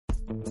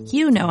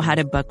You know how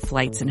to book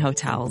flights and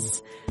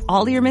hotels.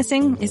 All you're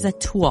missing is a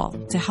tool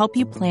to help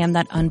you plan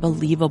that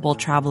unbelievable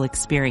travel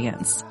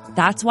experience.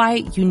 That's why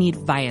you need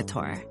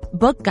Viator.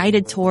 Book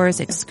guided tours,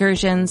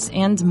 excursions,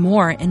 and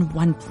more in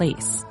one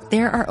place.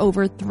 There are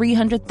over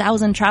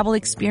 300,000 travel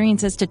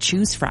experiences to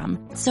choose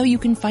from, so you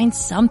can find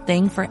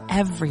something for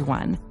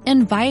everyone.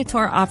 And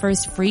Viator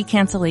offers free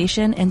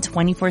cancellation and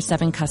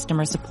 24/7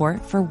 customer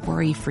support for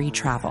worry-free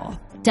travel.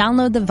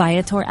 Download the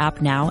Viator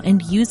app now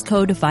and use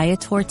code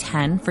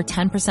Viator10 for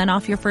 10%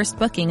 off your first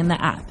booking in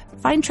the app.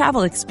 Find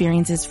travel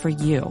experiences for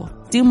you.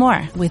 Do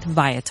more with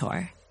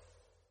Viator.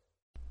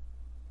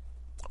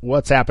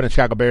 What's happening,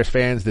 Chicago Bears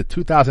fans? The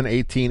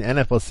 2018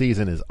 NFL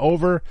season is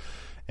over,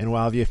 and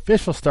while the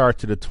official start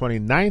to the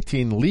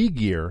 2019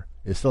 league year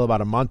is still about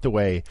a month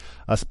away,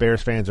 us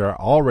Bears fans are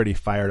already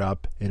fired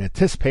up in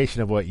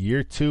anticipation of what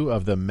year 2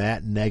 of the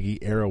Matt Nagy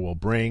era will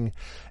bring.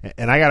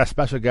 And I got a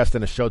special guest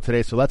on the show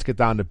today, so let's get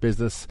down to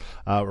business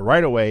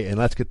right away, and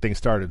let's get things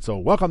started. So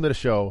welcome to the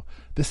show.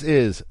 This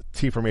is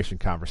T-Formation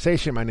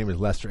Conversation. My name is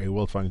Lester A.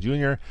 Wiltfong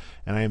Jr.,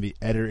 and I am the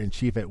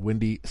editor-in-chief at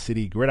Windy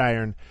City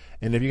Gridiron.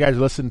 And if you guys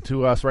listen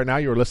to us right now,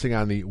 you're listening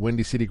on the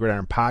Windy City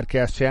Gridiron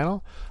podcast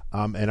channel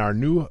and our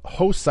new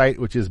host site,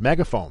 which is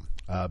Megaphone.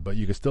 But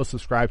you can still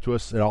subscribe to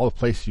us at all the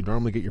places you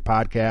normally get your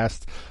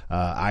podcasts,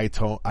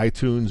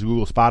 iTunes,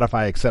 Google,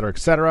 Spotify, et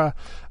cetera,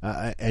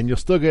 and you'll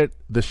still get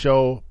the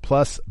show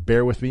plus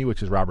Bear With Me,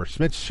 which is Robert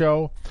Smith's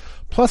show.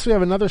 Plus, we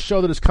have another show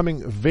that is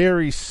coming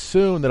very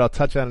soon that I'll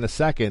touch on in a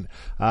second.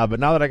 But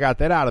now that I got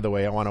that out of the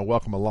way, I want to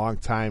welcome a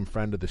longtime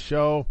friend of the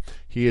show.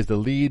 He is the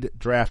lead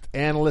draft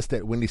analyst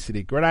at Windy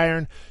City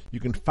Gridiron. You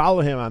can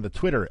follow him on the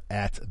Twitter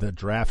at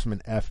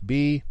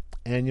TheDraftsmanFB,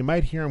 and you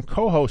might hear him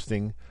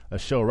co-hosting a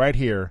show right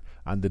here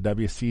on the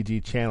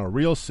WCG channel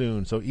real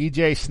soon. So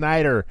EJ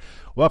Snyder,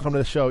 welcome to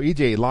the show.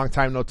 EJ, long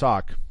time no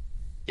talk.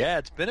 Yeah,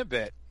 it's been a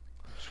bit.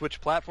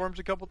 Switched platforms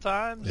a couple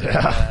times.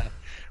 Yeah. And,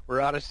 we're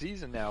out of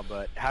season now,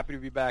 but happy to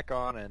be back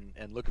on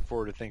and looking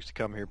forward to things to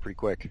come here pretty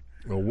quick.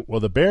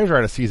 Well, the Bears are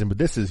out of season, but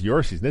this is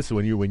your season. This is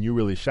when you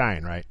really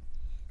shine, right?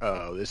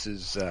 Oh, this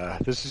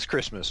is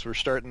Christmas. We're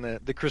starting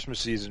the Christmas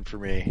season for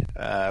me.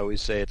 I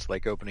always say it's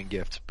like opening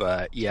gift,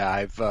 but yeah,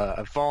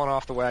 I've fallen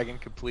off the wagon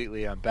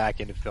completely. I'm back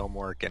into film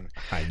work and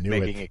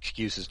making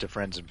excuses to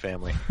friends and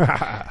family.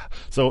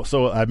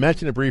 So I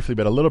mentioned it briefly,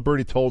 but a little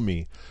birdie told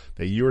me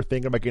that you were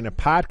thinking about getting a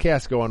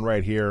podcast going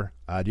right here.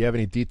 Do you have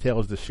any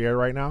details to share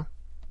right now?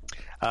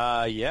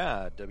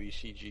 Yeah,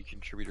 WCG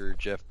contributor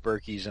Jeff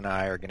Berkes and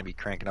I are going to be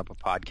cranking up a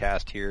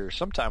podcast here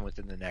sometime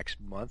within the next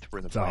month. We're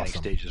in the planning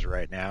stages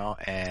right now,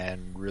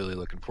 and really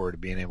looking forward to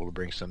being able to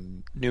bring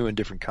some new and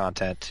different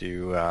content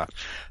to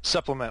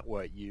supplement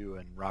what you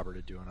and Robert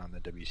are doing on the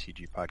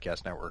WCG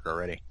podcast network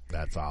already.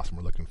 That's awesome.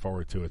 We're looking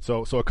forward to it.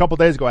 So a couple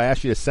days ago, I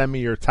asked you to send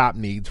me your top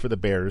needs for the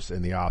Bears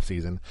in the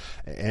offseason,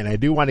 and I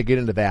do want to get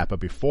into that.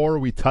 But before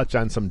we touch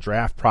on some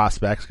draft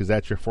prospects, because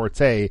that's your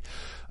forte,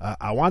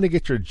 I want to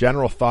get your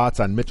general thoughts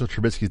on Mitchell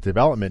Trubisky's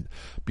development,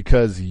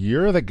 because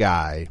you're the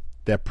guy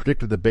that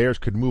predicted the Bears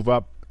could move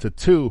up to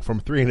 2 from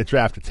 3 in the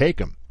draft to take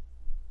him.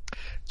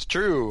 It's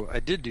true.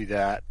 I did do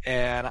that,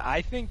 and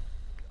I think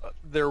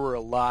there were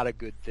a lot of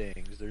good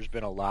things. There's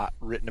been a lot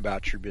written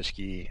about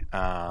Trubisky,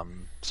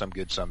 some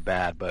good, some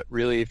bad, but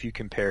really if you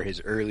compare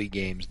his early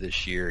games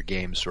this year,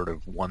 games sort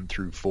of 1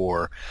 through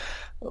 4,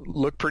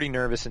 looked pretty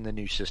nervous in the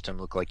new system,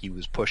 looked like he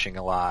was pushing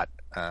a lot.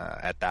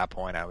 At that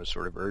point, I was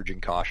sort of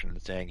urging caution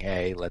and saying,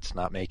 hey, let's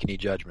not make any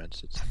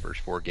judgments. It's the first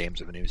 4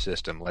 games of a new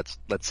system. Let's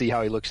see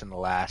how he looks in the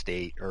last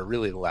 8, or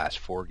really the last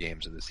 4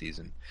 games of the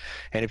season.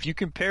 And if you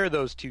compare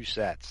those 2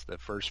 sets, the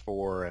first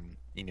 4 and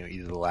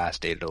either the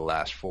last 8 or the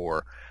last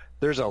 4,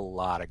 there's a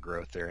lot of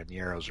growth there, and the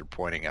arrows are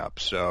pointing up.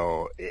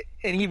 So,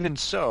 and even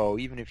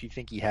if you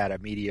think he had a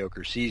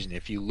mediocre season,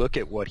 if you look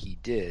at what he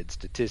did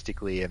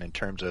statistically and in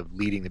terms of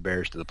leading the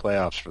Bears to the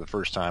playoffs for the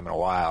first time in a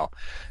while,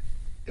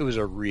 it was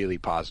a really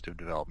positive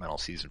developmental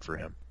season for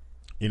him.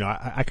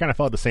 I kind of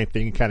felt the same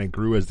thing. He kind of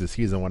grew as the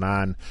season went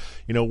on.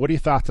 What are your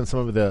thoughts on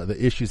some of the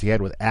issues he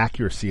had with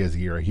accuracy as a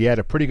year? He had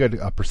a pretty good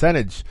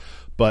percentage,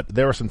 but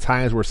there were some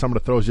times where some of the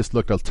throws just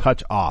looked a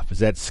touch off. Is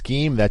that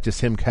scheme, that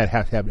just him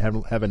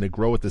having to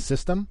grow with the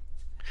system?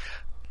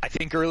 I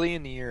think early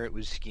in the year it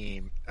was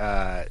scheme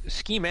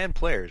and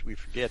players. We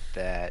forget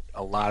that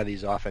a lot of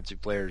these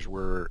offensive players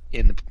were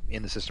in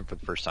the system for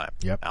the first time.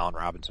 Yep. Allen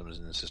Robinson was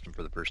in the system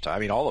for the first time. I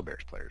mean, all the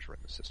Bears players were in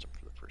the system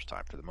for the first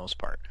time for the most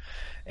part.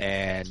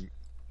 And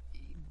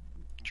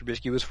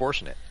Trubisky was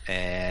forcing it,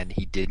 and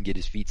he didn't get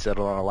his feet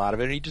settled on a lot of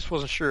it, and he just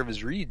wasn't sure of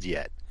his reads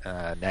yet.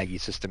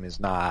 Nagy's system is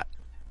not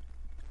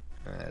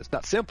it's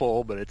not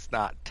simple, but it's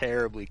not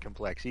terribly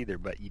complex either,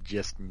 but you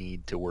just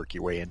need to work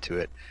your way into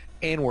it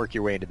and work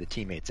your way into the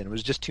teammates, and it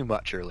was just too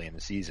much early in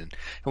the season.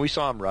 And we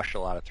saw him rush a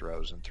lot of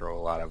throws and throw a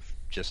lot of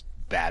just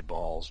bad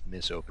balls,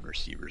 miss open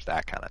receivers,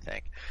 that kind of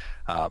thing.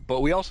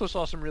 But we also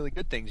saw some really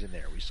good things in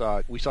there. We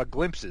saw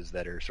glimpses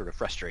that are sort of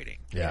frustrating.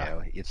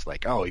 Yeah. It's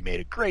like, oh, he made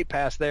a great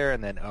pass there,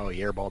 and then, oh, he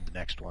airballed the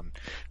next one.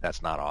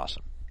 That's not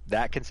awesome.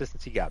 That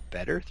consistency got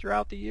better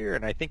throughout the year,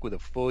 and I think with a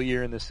full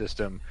year in the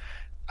system,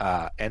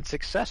 and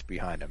success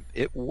behind them.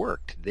 It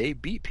worked. They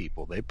beat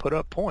people. They put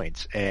up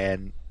points.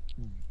 And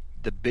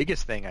the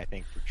biggest thing I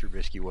think for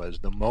Trubisky was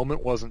the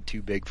moment wasn't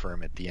too big for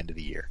him at the end of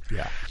the year.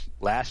 Yeah.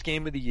 Last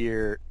game of the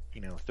year,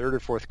 third or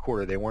fourth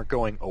quarter, they weren't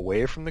going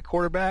away from the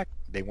quarterback.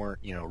 They weren't,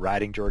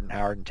 riding Jordan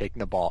Howard and taking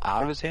the ball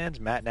out of his hands.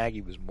 Matt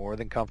Nagy was more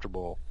than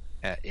comfortable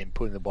in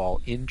putting the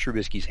ball in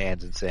Trubisky's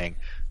hands and saying,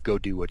 go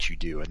do what you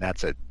do. And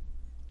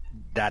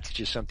that's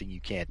just something you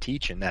can't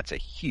teach, and that's a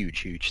huge,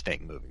 huge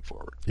thing moving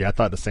forward. Yeah, I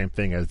thought the same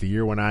thing. As the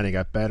year went on, he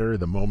got better.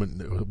 The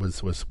moment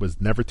was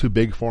never too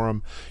big for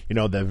him.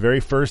 The very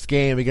first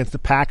game against the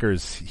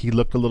Packers, he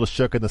looked a little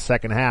shook in the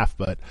second half,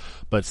 but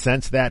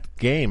since that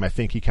game, I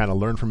think he kind of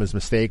learned from his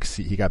mistakes.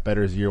 He got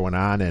better as the year went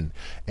on,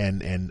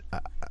 and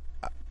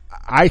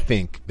I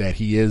think that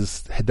he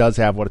does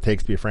have what it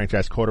takes to be a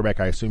franchise quarterback.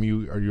 I assume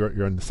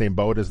you're in the same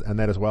boat on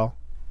that as well.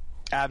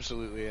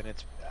 Absolutely, and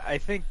I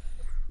think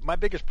my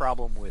biggest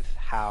problem with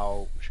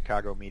how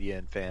Chicago media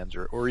and fans,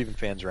 or even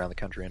fans around the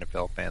country,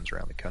 NFL fans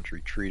around the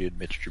country, treated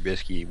Mitch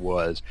Trubisky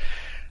was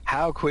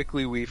how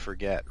quickly we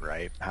forget,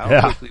 right?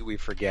 Quickly we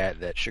forget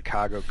that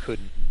Chicago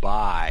couldn't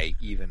buy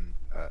even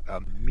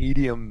a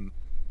medium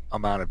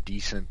amount of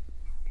decent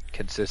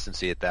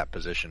consistency at that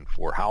position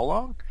for how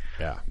long?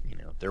 Yeah.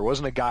 There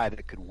wasn't a guy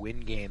that could win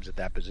games at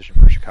that position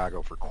for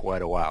Chicago for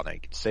quite a while. Now, you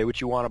can say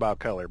what you want about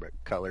Cutler, but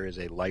Cutler is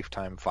a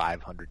lifetime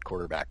 500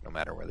 quarterback, no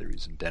matter whether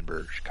he's in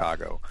Denver,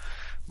 Chicago,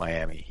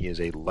 Miami. He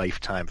is a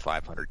lifetime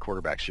 500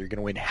 quarterback, so you're going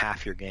to win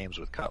half your games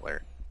with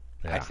Cutler.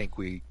 Yeah. I think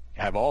we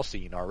have all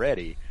seen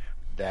already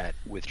that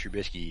with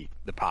Trubisky,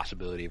 the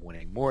possibility of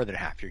winning more than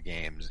half your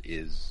games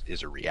is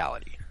a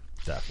reality.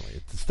 Definitely.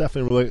 It's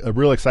definitely a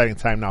real exciting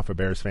time now for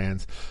Bears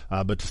fans.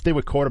 But to stay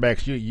with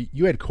quarterbacks,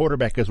 you had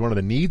quarterback as one of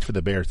the needs for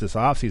the Bears this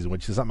offseason,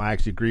 which is something I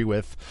actually agree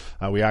with.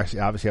 We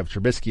actually obviously have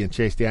Trubisky and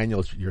Chase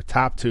Daniels, your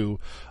top two.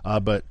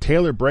 But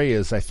Taylor Bray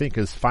is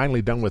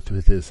finally done with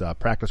his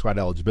practice squad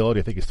eligibility.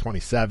 I think he's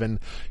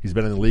 27. He's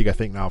been in the league, I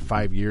think, now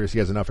 5 years. He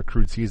has enough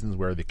accrued seasons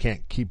where they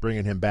can't keep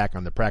bringing him back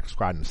on the practice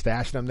squad and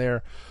stashing him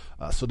there.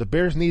 So the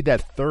Bears need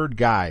that third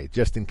guy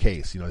just in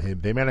case.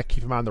 They may not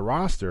keep him on the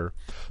roster,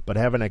 but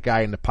having a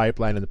guy in the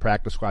pipeline in the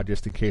practice squad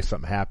just in case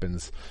something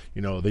happens,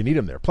 they need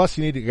him there. Plus,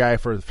 you need a guy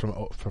for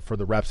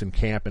the reps in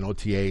camp and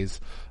OTAs.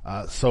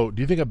 So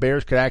do you think the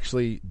Bears could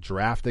actually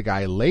draft a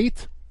guy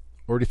late,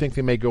 or do you think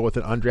they may go with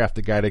an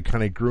undrafted guy to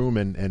kind of groom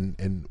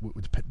and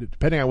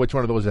depending on which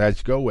one of those guys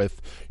you go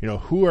with,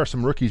 who are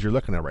some rookies you're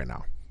looking at right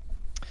now?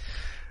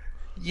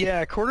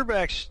 Yeah,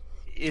 quarterbacks,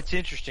 it's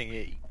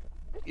interesting.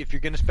 If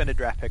you're going to spend a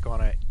draft pick on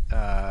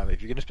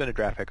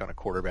a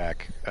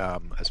quarterback,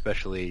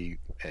 especially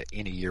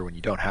in a year when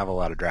you don't have a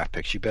lot of draft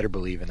picks, you better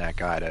believe in that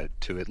guy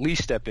to at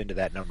least step into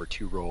that number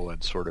 2 role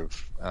and sort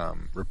of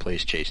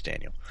replace Chase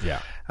Daniel.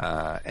 Yeah.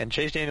 And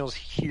Chase Daniel's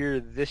here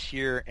this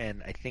year,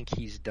 and I think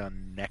he's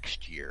done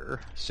next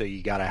year. So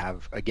you got to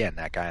have, again,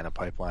 that guy in the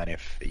pipeline.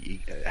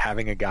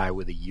 Having a guy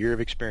with a year of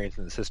experience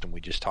in the system,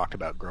 we just talked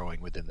about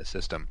growing within the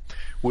system,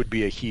 would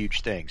be a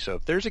huge thing. So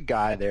if there's a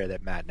guy there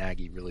that Matt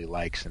Nagy really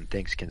likes and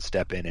thinks can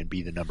step in and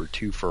be the number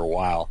 2 for a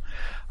while,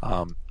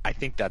 I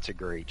think that's a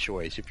great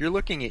choice. If you're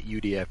looking at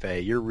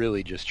UDFA, you're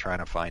really just trying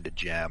to find a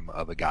gem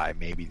of a guy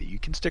maybe that you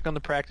can stick on the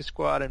practice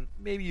squad, and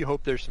maybe you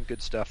hope there's some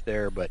good stuff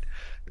there, but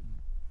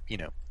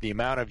the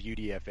amount of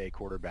UDFA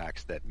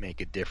quarterbacks that make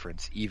a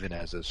difference even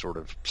as a sort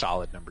of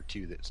solid number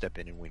 2 that step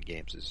in and win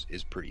games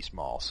is pretty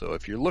small. So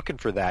if you're looking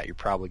for that, you're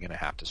probably going to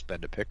have to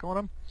spend a pick on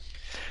them.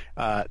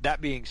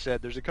 That being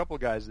said, there's a couple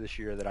of guys this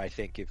year that I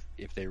think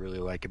if they really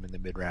like him in the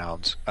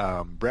mid-rounds,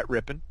 Brett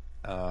Rippon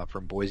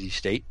from Boise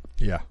State.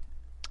 Yeah.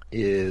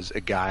 Is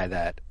a guy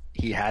that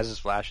he has his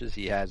flashes,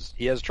 he has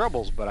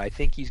troubles, but I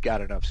think he's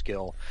got enough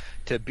skill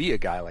to be a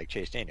guy like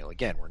Chase Daniel.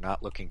 Again, we're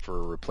not looking for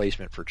a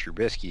replacement for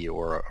Trubisky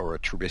or a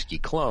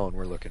Trubisky clone.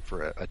 We're looking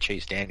for a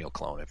Chase Daniel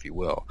clone, if you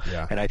will.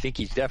 Yeah. And I think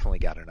he's definitely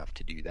got enough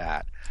to do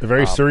that.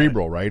 Very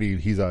cerebral, right?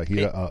 He's a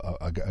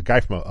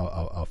guy from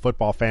a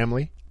football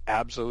family.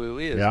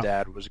 Absolutely. His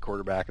dad was a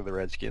quarterback of the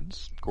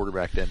Redskins,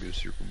 quarterbacked them to a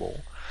Super Bowl.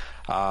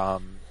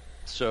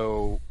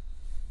 So,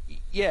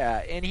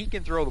 yeah, and he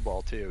can throw the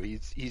ball too.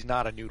 He's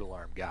not a noodle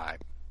arm guy.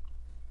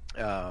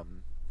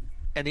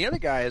 And the other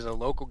guy is a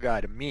local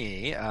guy to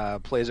me,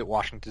 plays at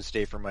Washington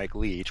State for Mike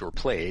Leach, or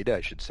played, I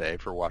should say,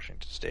 for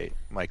Washington State,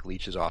 Mike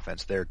Leach's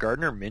offense there,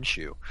 Gardner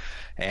Minshew,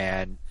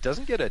 and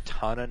doesn't get a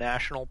ton of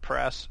national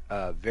press,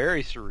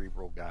 very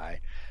cerebral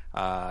guy,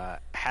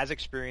 has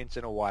experience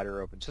in a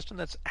wider open system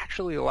that's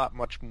actually a lot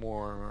much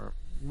more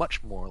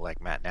like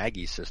Matt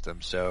Nagy's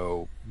system,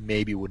 so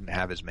maybe wouldn't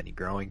have as many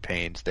growing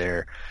pains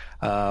there.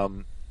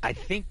 I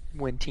think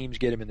when teams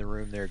get him in the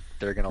room,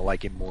 they're going to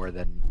like him more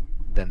than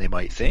they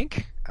might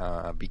think,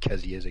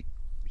 because he has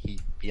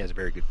a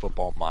very good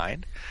football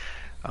mind.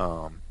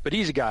 But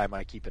he's a guy I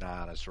might keep an eye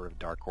on as sort of a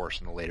dark horse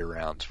in the later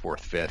rounds,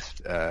 4th,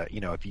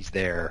 5th. If he's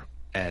there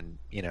and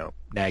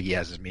Nagy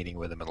has his meeting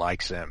with him and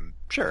likes him,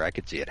 sure, I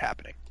could see it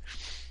happening.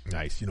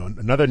 Nice.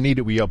 Another need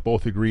that we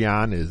both agree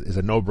on is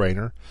a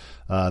no-brainer.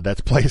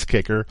 That's place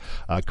kicker.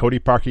 Cody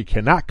Parkey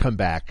cannot come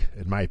back,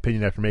 in my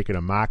opinion, after making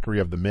a mockery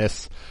of the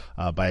miss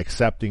by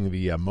accepting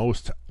the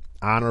most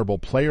honorable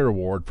player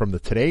award from the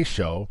Today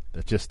Show.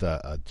 That's just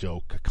a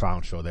joke, a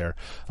clown show there.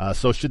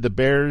 So should the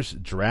Bears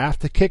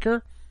draft a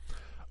kicker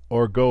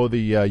or go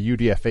the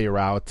UDFA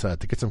route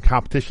to get some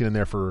competition in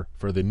there for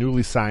the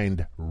newly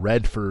signed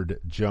Redford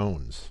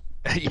Jones?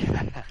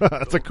 Yeah.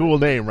 That's a cool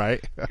name,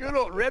 right? Good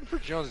old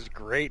Redford Jones is a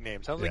great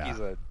name. Sounds like he's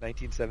a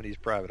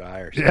 1970s private eye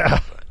or something. Yeah.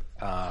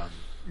 But,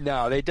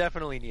 no, they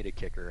definitely need a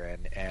kicker,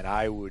 and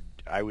I would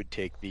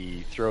take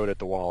the throw it at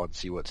the wall and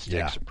see what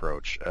sticks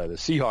approach. The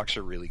Seahawks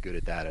are really good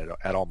at that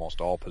at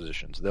almost all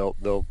positions.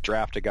 They'll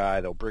draft a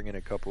guy, they'll bring in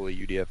a couple of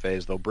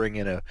UDFAs, they'll bring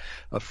in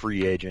a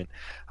free agent,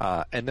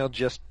 and they'll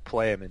just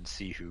play him and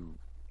see who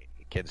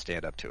can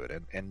stand up to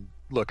it. And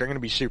look, I'm going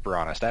to be super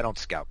honest. I don't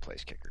scout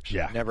place kickers.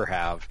 Yeah. Never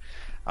have.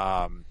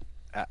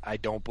 I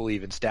don't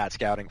believe in stat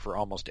scouting for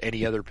almost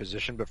any other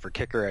position, but for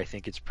kicker, I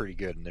think it's pretty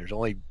good. And there's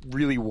only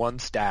really one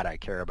stat I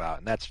care about,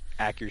 and that's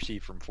accuracy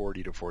from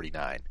 40 to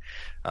 49.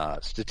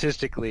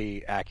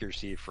 Statistically,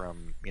 accuracy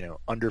from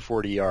under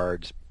 40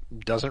 yards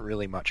doesn't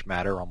really much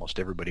matter. Almost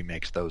everybody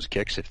makes those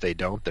kicks. If they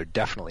don't, they're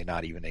definitely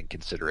not even in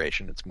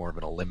consideration. It's more of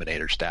an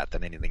eliminator stat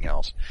than anything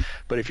else.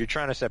 But if you're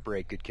trying to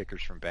separate good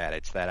kickers from bad,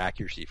 it's that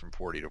accuracy from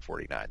 40 to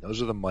 49.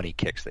 Those are the money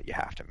kicks that you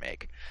have to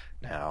make.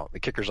 Now, the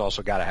kicker's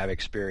also got to have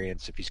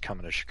experience if he's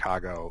coming to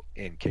Chicago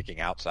in kicking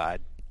outside,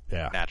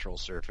 natural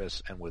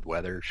surface, and with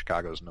weather.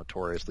 Chicago's a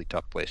notoriously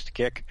tough place to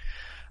kick.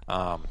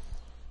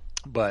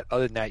 But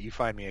other than that, you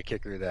find me a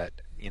kicker that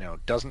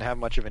doesn't have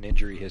much of an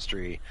injury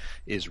history,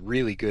 is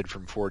really good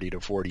from 40 to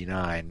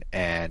 49,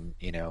 and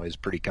is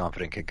pretty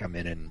confident, can come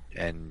in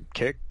and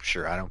kick.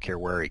 Sure, I don't care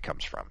where he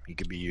comes from. He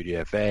could be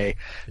UDFA.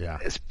 Yeah.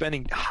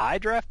 Spending high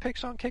draft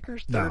picks on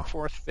kickers, third,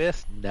 fourth,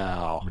 fifth,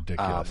 no.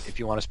 Ridiculous. If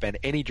you want to spend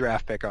any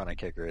draft pick on a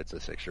kicker, it's a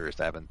sixth or a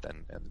seventh,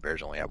 and the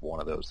Bears only have one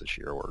of those this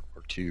year, or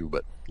two,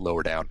 but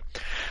lower down.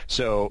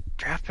 So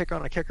draft pick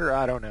on a kicker,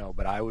 I don't know,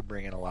 but I would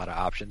bring in a lot of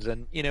options,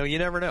 and you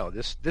never know.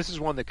 This is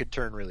one that could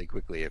turn really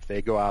quickly if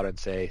they go out and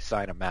say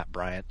sign a Matt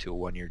Bryant to a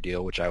 1-year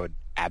deal, which I would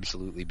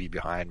absolutely be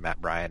behind.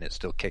 Matt Bryant is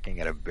still kicking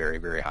at a very,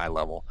 very high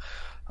level.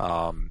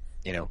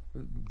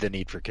 The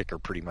need for kicker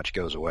pretty much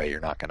goes away. You're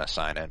not going to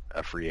sign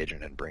a free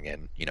agent and bring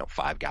in,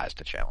 5 guys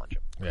to challenge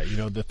him.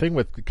 Yeah, the thing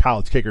with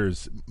college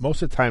kickers,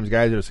 most of the times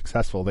guys that are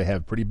successful, they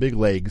have pretty big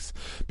legs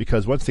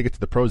because once they get to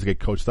the pros, they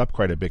get coached up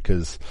quite a bit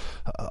because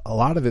a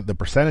lot of the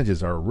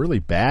percentages are really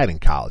bad in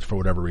college for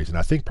whatever reason.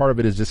 I think part of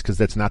it is just because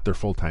that's not their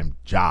full-time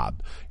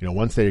job.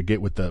 Once they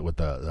get with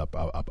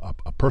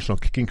a personal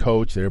kicking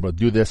coach, they're able to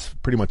do this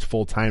pretty much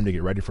full-time to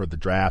get ready for the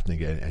draft and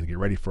get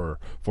ready for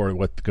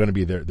what's going to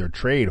be their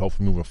trade,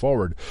 hopefully moving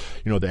forward.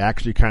 The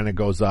accuracy kind of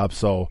goes up.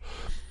 So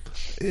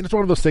it's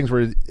one of those things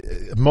where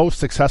most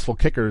successful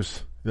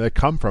kickers, they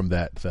come from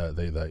that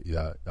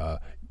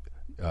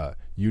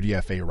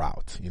UDFA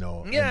route,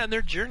 and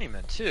they're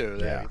journeymen too.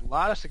 A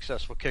lot of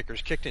successful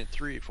kickers kicked in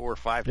 3, 4,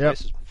 5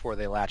 places before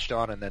they latched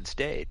on and then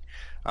stayed.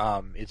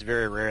 It's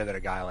very rare that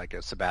a guy like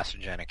a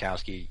Sebastian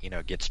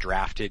Janikowski, gets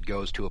drafted,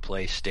 goes to a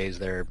place, stays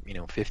there,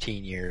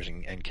 15 years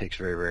and kicks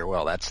very, very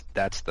well.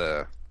 That's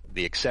the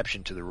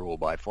exception to the rule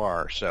by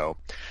far. So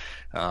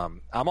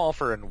I'm all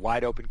for a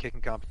wide open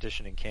kicking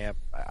competition in camp.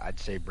 I'd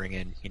say bring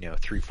in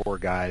 3-4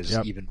 guys,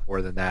 even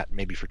more than that,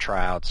 maybe for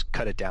tryouts.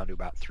 Cut it down to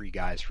about 3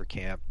 guys for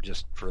camp,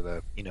 just for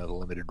the the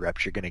limited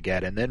reps you're going to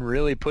get, and then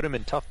really put them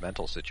in tough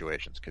mental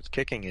situations because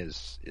kicking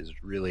is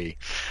really.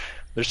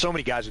 There's so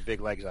many guys with big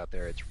legs out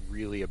there. It's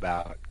really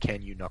about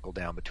can you knuckle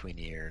down between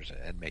the ears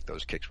and make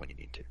those kicks when you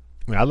need to.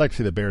 I'd like to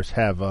see the Bears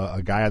have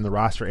a guy on the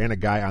roster and a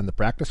guy on the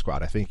practice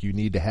squad. I think you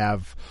need to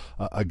have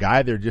a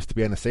guy there just to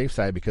be on the safe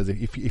side because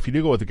if you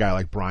do go with a guy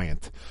like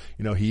Bryant,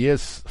 he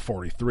is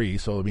 43,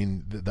 so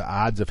the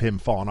odds of him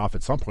falling off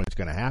at some point is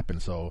going to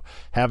happen. So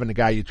having a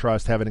guy you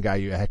trust, having a guy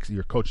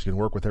your coach can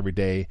work with every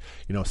day,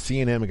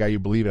 seeing him, a guy you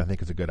believe in, I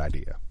think is a good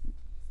idea.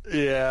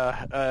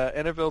 Yeah,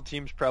 NFL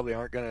teams probably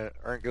aren't gonna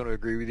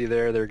agree with you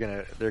there.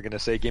 They're gonna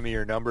say, "Give me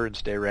your number and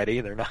stay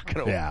ready." They're not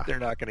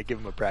gonna give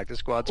him a practice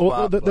squad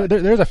spot. Well,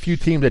 there's a few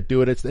teams that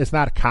do it. It's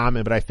not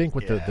common, but I think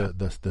with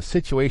the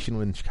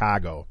situation in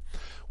Chicago,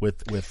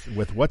 with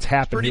what's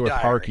happened here with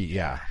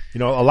Parkey, a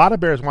lot of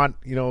Bears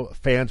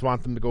fans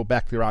want them to go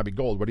back to Robbie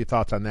Gould. What are your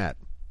thoughts on that?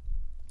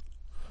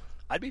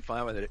 I'd be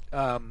fine with it.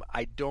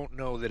 I don't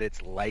know that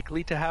it's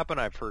likely to happen.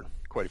 I've heard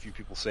quite a few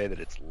people say that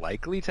it's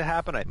likely to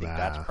happen. I think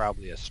that's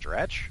probably a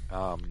stretch.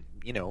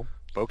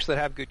 Folks that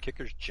have good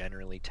kickers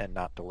generally tend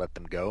not to let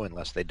them go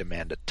unless they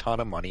demand a ton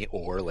of money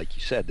or, like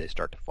you said, they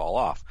start to fall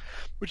off,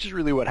 which is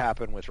really what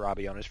happened with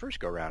Robbie on his first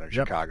go-round in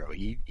Chicago.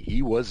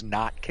 He was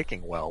not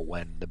kicking well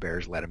when the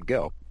Bears let him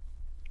go.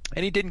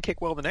 And he didn't kick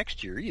well the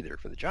next year either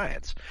for the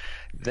Giants.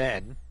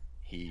 Then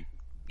he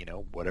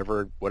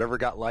whatever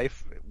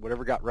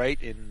got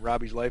right in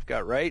Robbie's life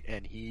got right,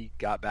 and he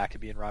got back to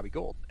being Robbie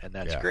Gould, and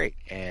that's great.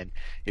 And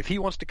if he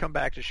wants to come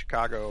back to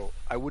Chicago,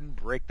 I wouldn't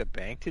break the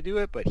bank to do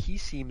it, but he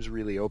seems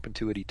really open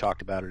to it. He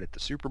talked about it at the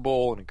Super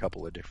Bowl and a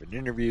couple of different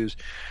interviews,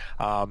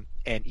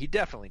 and he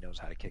definitely knows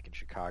how to kick in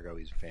Chicago.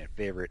 He's a fan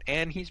favorite,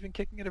 and he's been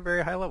kicking at a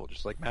very high level,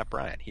 just like Matt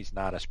Bryant. He's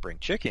not a spring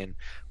chicken,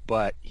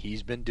 but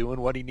he's been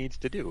doing what he needs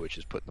to do, which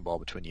is putting the ball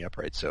between the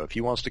uprights. So if he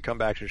wants to come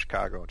back to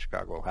Chicago, and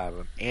Chicago will have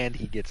him, and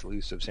he gets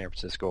loose of San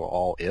Francisco,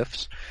 all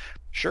ifs,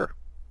 sure,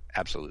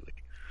 absolutely.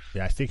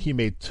 Yeah, I think he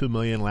made $2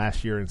 million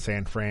last year in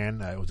San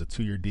Fran. It was a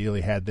 2-year deal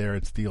he had there.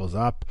 Its deal's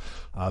up.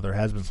 There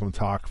has been some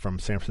talk from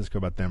San Francisco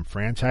about them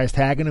franchise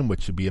tagging him,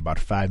 which would be about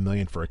 $5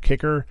 million for a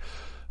kicker.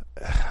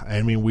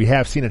 I mean, we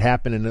have seen it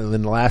happen in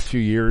the last few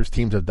years.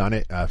 Teams have done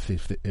it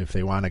if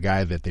they want a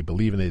guy that they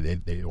believe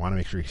in, they want to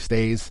make sure he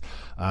stays.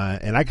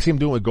 And I can see him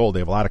doing it with Gould. They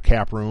have a lot of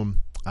cap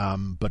room.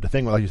 But the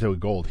thing, like you said, with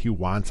Gould, he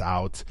wants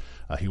out.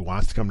 He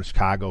wants to come to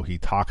Chicago. He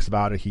talks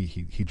about it.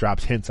 He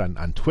drops hints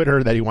on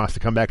Twitter that he wants to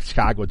come back to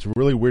Chicago. It's a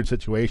really weird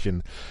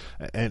situation.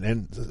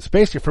 And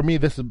basically, for me,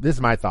 this is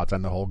my thoughts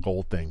on the whole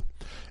Gould thing.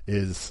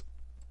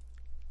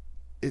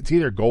 It's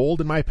either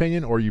Gould, in my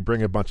opinion, or you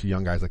bring a bunch of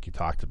young guys like you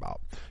talked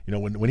about.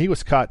 When he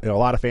was cut, a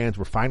lot of fans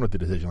were fine with the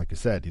decision. Like you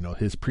said,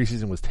 his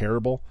preseason was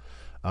terrible.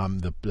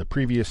 The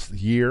previous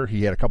year,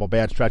 he had a couple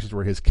bad stretches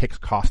where his kicks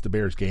cost the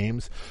Bears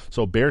games.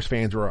 So Bears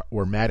fans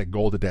were mad at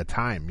Gould at that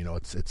time.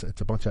 It's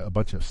a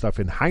bunch of stuff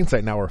in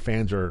hindsight now where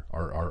fans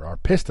are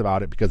pissed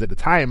about it, because at the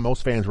time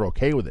most fans were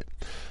okay with it.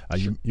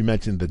 You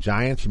mentioned the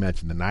Giants, you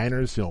mentioned the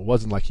Niners. It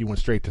wasn't like he went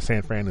straight to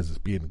San Fran as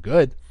being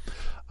good.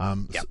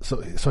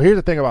 So here's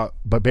the thing about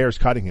Bears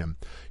cutting him.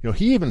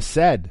 He even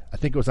said, I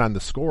think it was on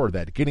The Score,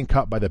 that getting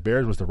cut by the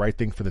Bears was the right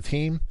thing for the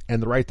team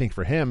and the right thing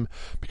for him,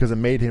 because it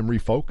made him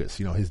refocus.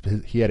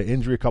 He had an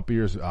injury a couple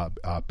years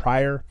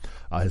prior.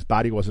 His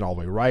body wasn't all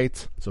the way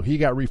right, so he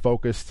got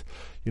refocused.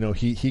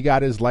 He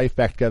got his life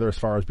back together as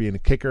far as being a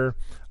kicker,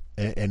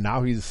 and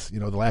now he's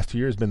the last 2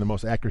 years been the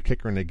most accurate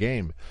kicker in the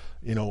game.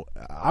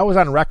 I was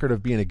on record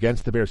of being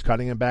against the Bears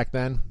cutting him back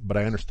then, but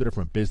I understood it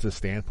from a business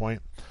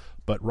standpoint.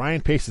 But Ryan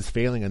Pace is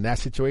failing in that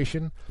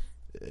situation.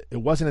 It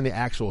wasn't in the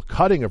actual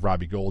cutting of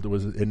Robbie Gould. It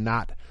was in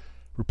not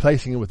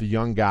replacing him with a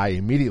young guy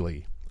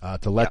immediately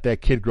to let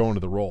that kid grow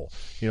into the role.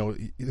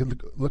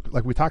 Look,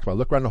 like we talked about,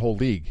 look around the whole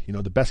league.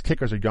 The best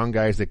kickers are young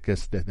guys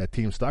that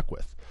team stuck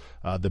with.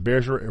 The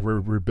Bears were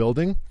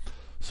rebuilding,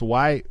 so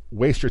why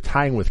waste your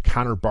time with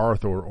Connor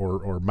Barth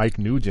or Mike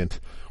Nugent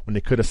when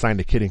they could have signed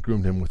a kid and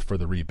groomed him for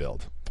the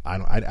rebuild?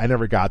 I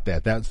never got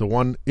that. That's the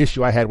one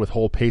issue I had with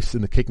whole Pace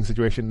in the kicking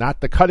situation. Not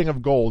the cutting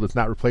of Gould. It's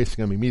not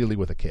replacing him immediately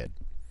with a kid.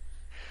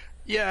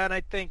 Yeah, and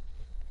I think,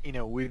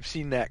 we've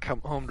seen that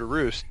come home to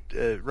roost.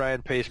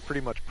 Ryan Pace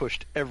pretty much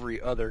pushed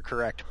every other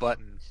correct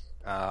button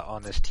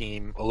on this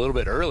team a little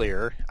bit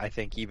earlier, I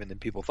think, even than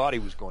people thought he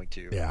was going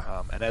to.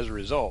 Yeah. And as a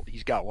result,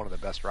 he's got one of the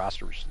best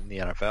rosters in the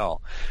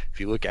NFL.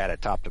 If you look at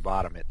it top to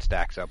bottom, it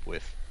stacks up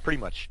with pretty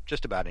much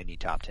just about any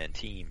top 10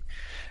 team.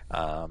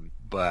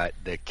 But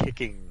the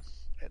kicking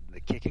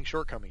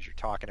shortcomings you're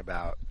talking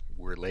about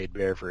were laid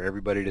bare for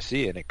everybody to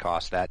see, and it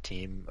cost that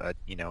team a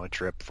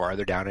trip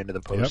farther down into the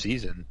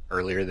postseason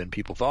earlier than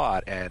people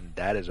thought, and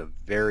that is a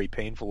very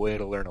painful way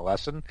to learn a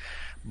lesson.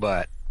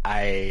 But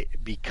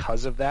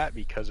because of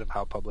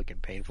how public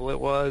and painful it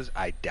was,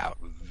 I doubt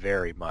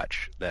very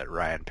much that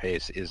Ryan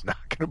Pace is not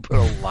going to put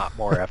a lot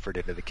more effort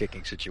into the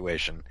kicking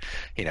situation.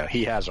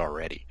 He has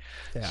already.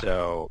 Yeah.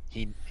 So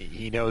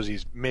he knows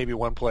he's maybe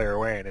one player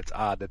away, and it's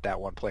odd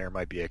that one player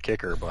might be a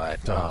kicker, but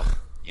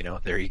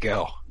there you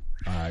go.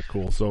 All right,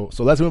 cool. So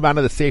let's move on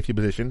to the safety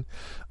position.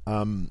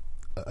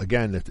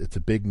 Again, it's a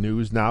big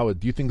news now.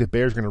 Do you think the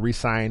Bears are going to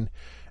re-sign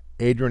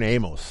Adrian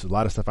Amos? A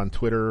lot of stuff on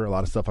Twitter, a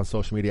lot of stuff on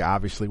social media,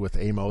 obviously, with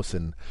Amos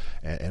and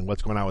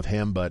what's going on with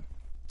him. But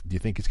do you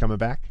think he's coming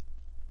back?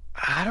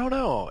 I don't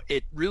know.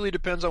 It really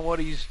depends on what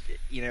he's,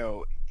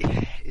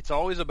 it's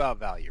always about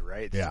value,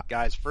 right? It's the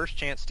guy's first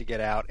chance to get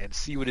out and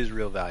see what his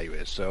real value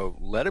is. So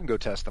let him go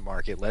test the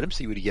market. Let him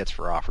see what he gets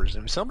for offers.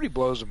 And if somebody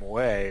blows him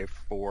away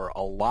for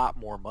a lot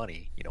more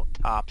money,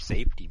 top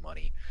safety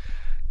money,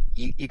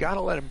 you got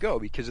to let him go,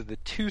 because of the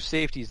two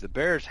safeties the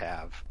Bears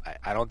have.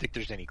 I don't think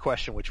there's any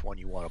question which one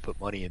you want to put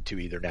money into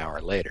either now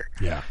or later.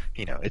 Yeah.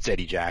 It's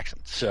Eddie Jackson.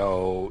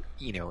 So,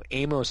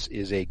 Amos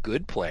is a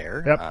good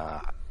player.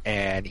 Yep.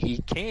 And he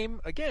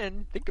came,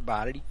 again, think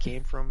about it, he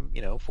came from,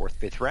 4th,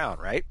 5th round,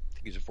 right? I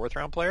think he's a 4th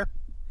round player?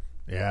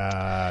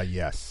 Yeah,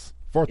 yes.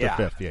 4th or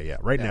 5th, yeah.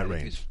 Right in that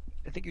range.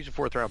 I think he's a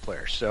 4th round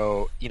player.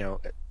 So,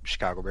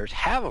 Chicago Bears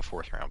have a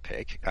 4th round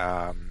pick.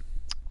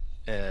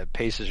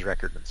 Pace's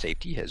record in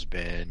safety has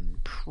been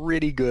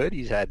pretty good.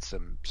 He's had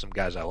some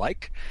guys I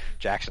like.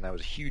 Jackson I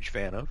was a huge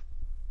fan of.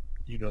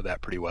 You know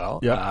that pretty well.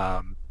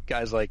 Yeah.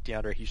 Guys like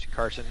DeAndre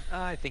Houston-Carson,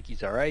 I think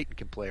he's all right and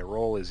can play a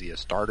role. Is he a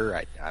starter?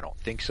 I don't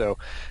think so.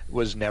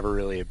 Was never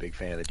really a big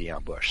fan of the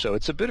Deion Bush. So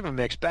it's a bit of a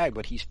mixed bag,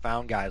 but he's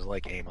found guys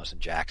like Amos and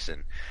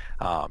Jackson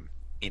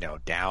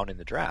down in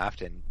the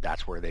draft, and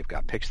that's where they've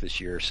got picks this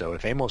year. So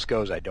if Amos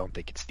goes, I don't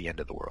think it's the end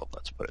of the world.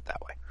 Let's put it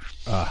that way.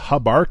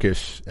 Hub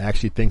Arkish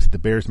actually thinks that the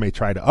Bears may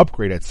try to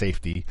upgrade at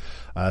safety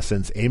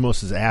since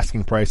Amos's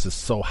asking price is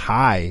so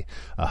high.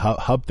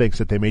 Hub thinks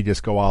that they may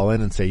just go all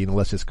in and say,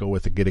 let's just go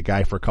with get a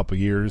guy for a couple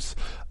years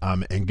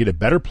and get a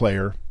better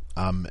player.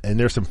 And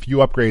there's some few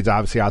upgrades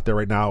obviously out there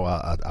right now.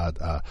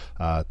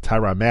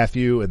 Tyrann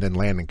Mathieu and then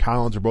Landon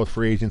Collins are both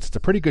free agents. It's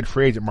a pretty good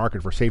free agent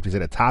market for safeties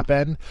at the top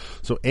end.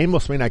 So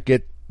Amos may not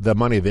get the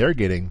money they're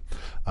getting.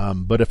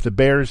 But if the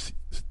Bears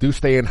do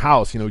stay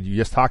in-house, you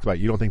just talked about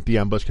it, you don't think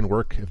Deon Bush can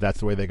work if that's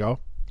the way they go?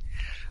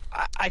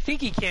 I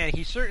think he can.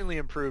 He certainly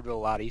improved a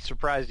lot. He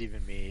surprised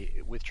even me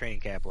with training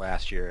camp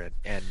last year,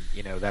 and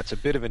that's a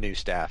bit of a new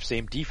staff,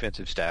 same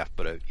defensive staff,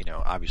 but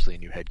obviously a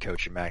new head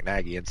coach in Matt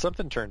Nagy, and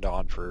something turned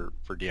on for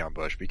Deon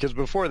Bush because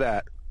before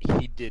that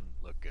he didn't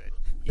look good.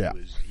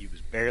 He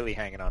was barely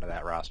hanging onto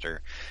that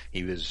roster.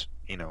 He was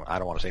I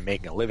don't want to say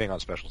making a living on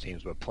special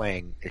teams, but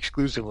playing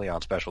exclusively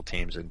on special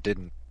teams and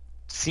didn't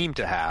seem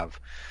to have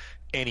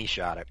any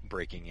shot at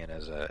breaking in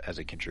as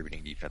a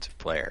contributing defensive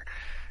player.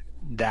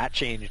 That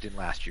changed in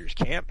last year's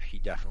camp. He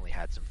definitely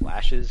had some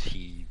flashes.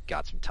 He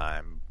got some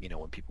time,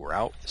 when people were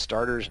out, the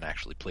starters, and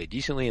actually played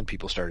decently, and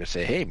people started to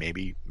say, hey,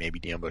 maybe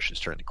Deon Bush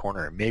has turned the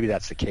corner, and maybe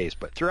that's the case.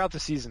 But throughout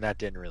the season, that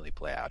didn't really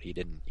play out. He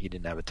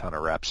didn't have a ton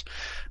of reps,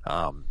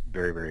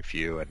 very, very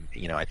few. And,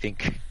 I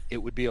think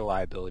it would be a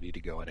liability to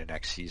go into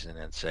next season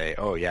and say,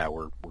 oh, yeah,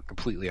 we're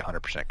completely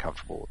 100%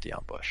 comfortable with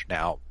Deon Bush.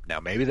 Now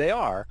maybe they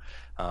are,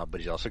 but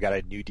he's also got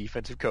a new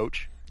defensive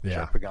coach.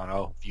 Chuck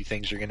Pagano, a few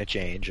things are going to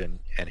change, and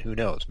who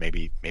knows?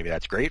 Maybe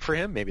that's great for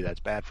him, maybe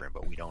that's bad for him,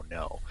 but we don't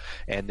know.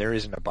 And there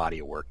isn't a body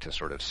of work to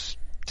sort of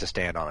to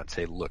stand on and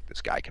say, look,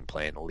 this guy can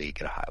play in the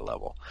league at a high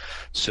level.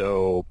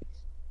 So,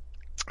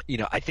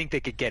 I think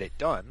they could get it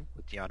done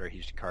with DeAndre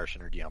Houston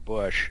Carson or Deon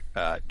Bush.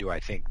 Do I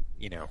think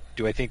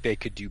they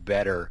could do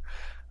better?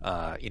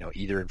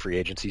 Either in free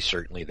agency,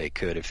 certainly they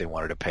could if they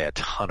wanted to pay a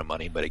ton of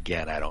money. But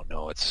again, I don't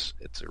know. It's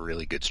a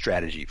really good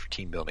strategy for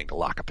team building to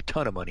lock up a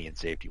ton of money in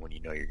safety when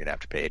you're going to have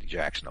to pay Eddie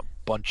Jackson a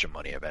bunch of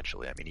money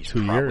eventually. I mean, he's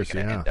probably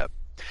going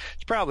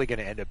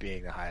to end up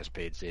being the highest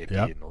paid safety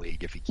in the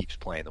league if he keeps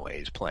playing the way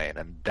he's playing,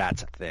 and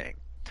that's a thing.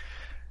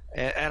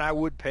 And I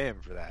would pay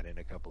him for that in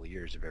a couple of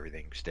years if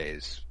everything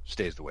stays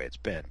the way it's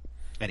been.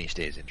 And he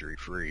stays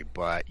injury-free.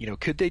 But,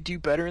 could they do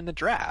better in the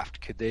draft?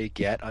 Could they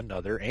get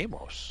another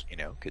Amos?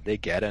 Could they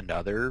get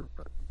another,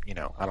 I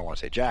don't want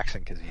to say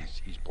Jackson because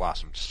he's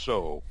blossomed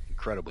so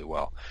incredibly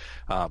well.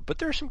 But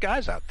there are some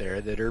guys out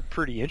there that are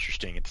pretty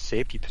interesting at the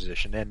safety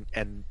position.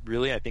 And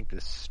really, I think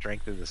the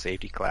strength of the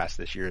safety class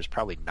this year is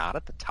probably not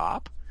at the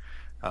top.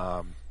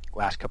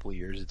 Last couple of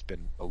years, it's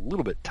been a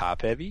little bit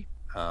top-heavy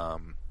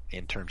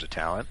in terms of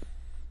talent.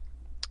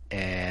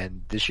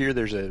 And this year,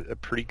 there's a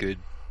pretty good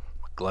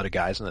glut of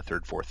guys in the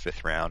 3rd, 4th,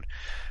 5th round.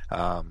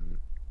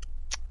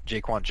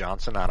 Jaquan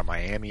Johnson out of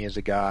Miami is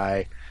a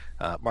guy.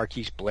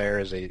 Marquise Blair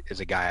is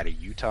a guy out of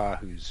Utah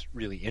who's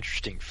really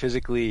interesting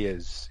physically.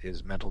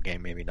 His mental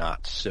game maybe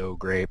not so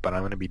great, but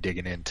I'm going to be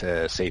digging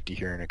into safety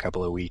here in a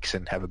couple of weeks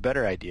and have a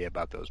better idea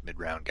about those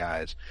mid-round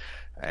guys.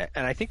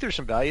 And I think there's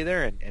some value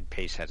there, and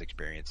Pace has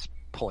experience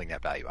pulling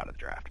that value out of the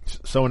draft.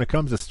 So when it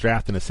comes to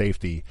drafting a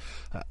safety,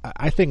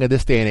 I think at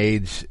this day and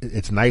age,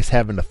 it's nice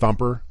having a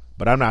thumper,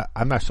 but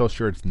I'm not so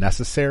sure it's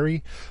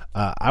necessary.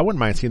 I wouldn't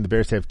mind seeing the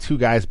Bears have two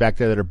guys back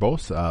there that are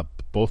both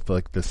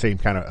like the same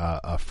kind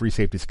of free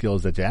safety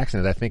skills that Jackson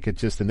is. I think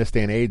it's just in this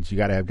day and age, you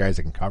got to have guys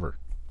that can cover.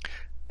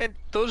 And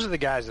those are the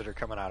guys that are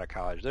coming out of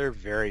college. There are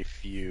very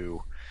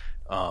few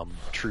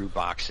true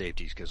box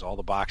safeties because all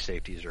the box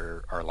safeties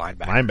are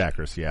linebackers.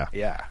 Linebackers, yeah.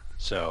 Yeah.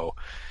 So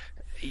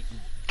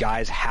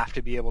guys have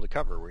to be able to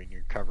cover. When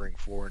you're covering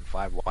 4 and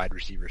 5 wide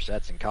receiver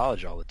sets in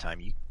college all the time,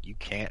 you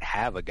can't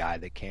have a guy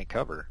that can't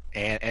cover.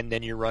 And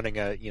then you're running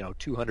a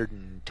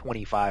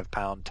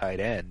 225-pound tight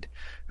end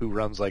who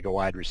runs like a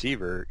wide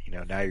receiver.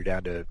 Now you're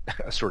down to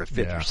a sort of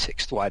 5th or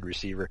 6th wide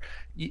receiver.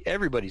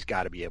 Everybody's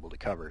got to be able to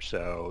cover.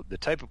 So the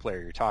type of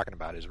player you're talking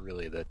about is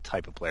really the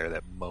type of player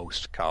that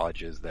most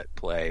colleges that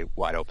play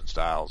wide open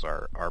styles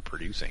are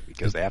producing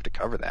because they have to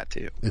cover that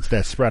too. It's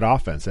that spread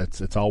offense.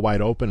 It's all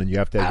wide open, and you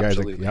have to have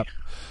Absolutely. guys like, yep.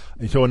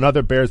 And so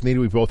another Bears need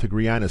we both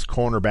agree on is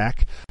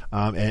cornerback.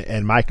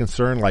 And my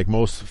concern, like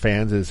most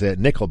fans, is at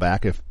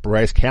nickelback if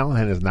Bryce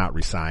Callahan is not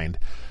re-signed.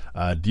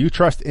 Do you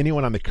trust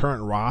anyone on the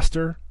current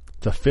roster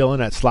to fill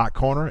in at slot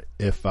corner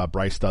if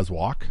Bryce does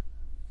walk?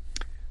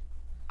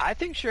 I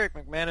think Sherrick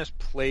McManus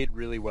played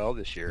really well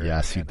this year.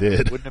 Yes, he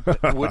did.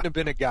 Wouldn't have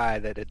been a guy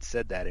that had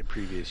said that in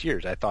previous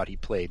years. I thought he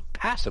played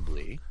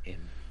passably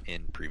in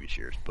previous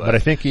years. But I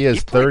think he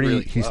is 30.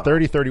 Really he's well.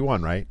 30,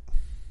 31, right?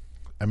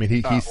 I mean,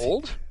 he's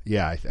old?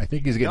 Yeah, I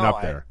think he's getting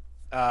up there.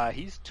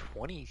 He's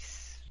 20.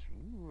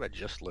 Ooh, I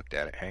just looked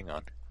at it. Hang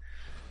on.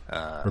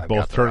 We're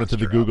both turning to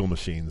the Google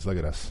machines. Look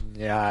at us.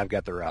 Yeah, I've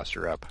got the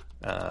roster up.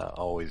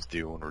 Always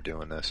do when we're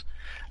doing this.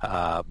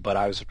 But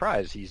I was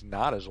surprised he's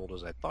not as old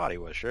as I thought he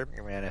was. Sherrick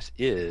McManus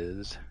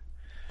is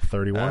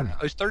 31.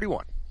 He's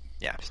 31.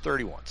 Yeah, he's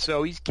 31.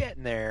 So he's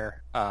getting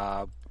there.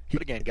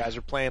 But again, guys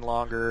are playing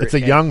longer. It's a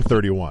young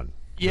 31.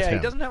 Yeah, he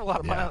doesn't have a lot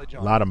of mileage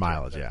on him. A lot of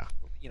mileage, yeah.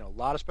 You know, a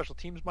lot of special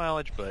teams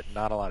mileage, but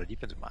not a lot of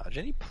defensive mileage.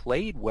 And he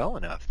played well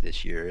enough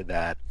this year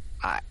that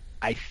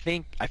I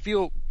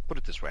feel, put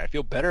it this way, I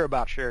feel better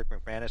about Sherrick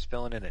McManus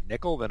filling in at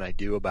nickel than I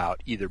do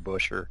about either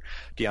Bush or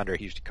DeAndre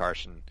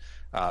Houston-Carson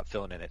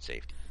filling in at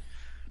safety.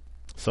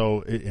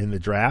 So in the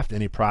draft,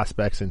 any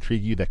prospects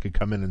intrigue you that could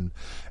come in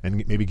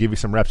and maybe give you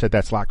some reps at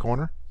that slot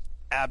corner?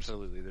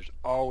 Absolutely. There's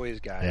always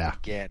guys,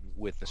 again,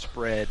 with the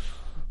spread.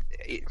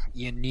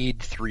 You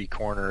need 3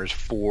 corners,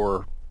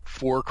 four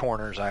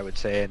corners, I would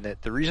say. And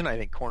the reason I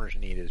think corners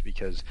need is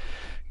because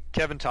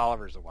Kevin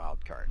Tolliver is a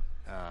wild card.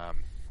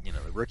 You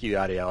know, the rookie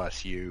out of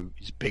LSU,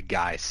 he's a big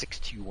guy,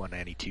 6'2",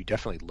 192,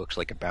 definitely looks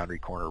like a boundary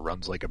corner,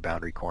 runs like a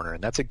boundary corner,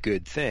 and that's a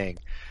good thing.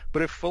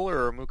 But if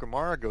Fuller or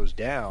Mukamara goes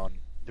down,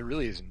 there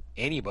really isn't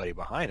anybody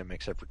behind him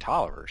except for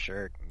Tolliver.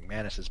 Sherrick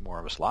McManus is more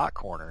of a slot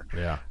corner.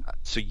 Yeah.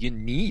 So you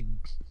need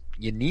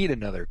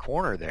another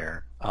corner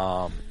there.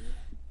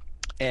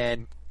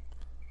 And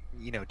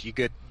you know, do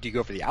you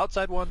go for the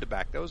outside one to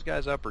back those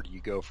guys up, or do you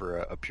go for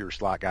a pure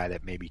slot guy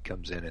that maybe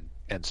comes in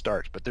and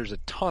starts? But there's a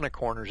ton of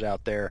corners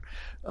out there.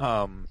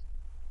 Guy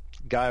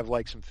I've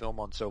liked some film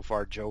on so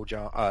far,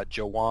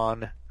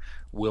 Joanne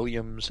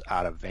Williams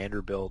out of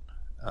Vanderbilt.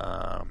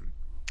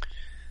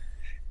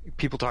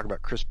 People talk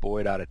about Chris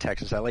Boyd out of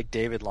Texas. I like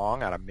David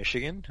Long out of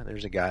Michigan.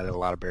 There's a guy that a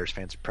lot of Bears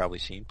fans have probably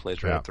seen,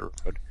 plays right up the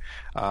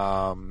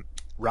road.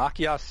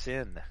 Rocky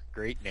Ya-Sin,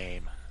 great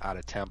name, out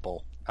of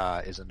Temple.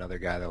 Is another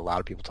guy that a lot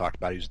of people talked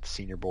about. He was at the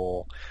Senior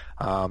Bowl.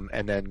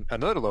 And then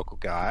another local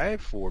guy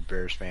for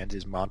Bears fans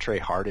is Montre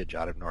Hardage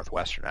out of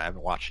Northwestern. I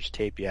haven't watched his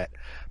tape yet,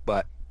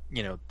 but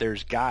you know,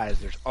 there's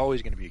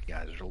always going to be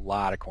guys. There's a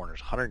lot of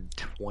corners,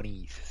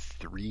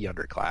 123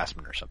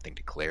 underclassmen or something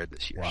declared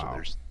this year.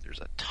 Wow. So there's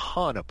a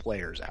ton of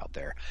players out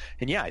there.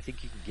 And yeah, I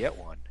think you can get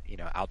one. You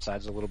know,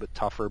 outside's a little bit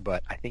tougher,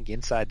 but I think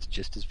inside's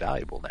just as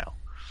valuable now.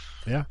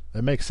 Yeah,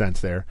 that makes sense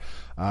there.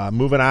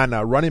 Moving on,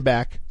 running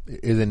back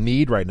is in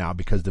need right now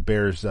because the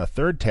Bears'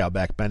 third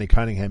tailback, Benny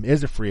Cunningham,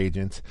 is a free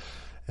agent.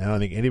 And I don't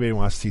think anybody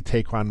wants to see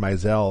Taquan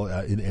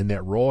Mizell in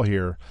that role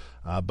here.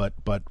 But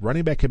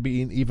running back could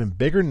be an even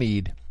bigger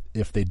need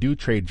if they do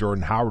trade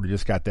Jordan Howard, who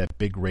just got that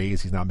big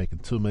raise. He's now making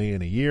 $2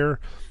 million a year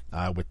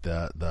with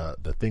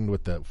the thing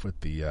with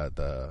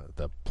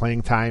the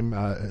playing time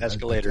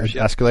escalators.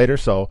 Escalator.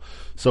 So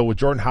with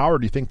Jordan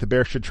Howard, do you think the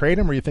Bears should trade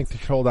him, or do you think they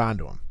should hold on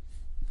to him?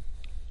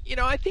 You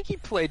know, I think he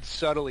played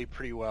subtly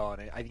pretty well,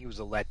 and I think he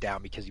was a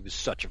letdown because he was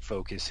such a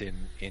focus in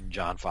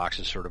John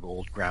Fox's sort of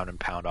old ground and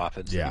pound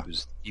offense. Yeah.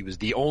 He was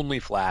the only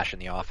flash in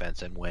the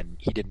offense, and when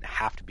he didn't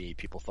have to be,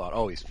 people thought,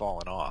 oh, he's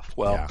fallen off.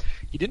 Well,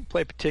 He didn't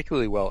play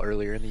particularly well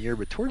earlier in the year,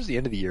 but towards the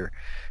end of the year,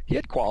 he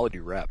had quality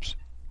reps.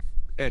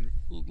 And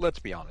let's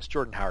be honest,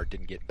 Jordan Howard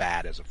didn't get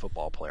bad as a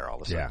football player all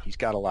of a sudden. Yeah. He's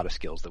got a lot of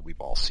skills that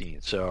we've all seen.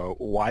 So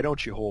why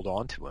don't you hold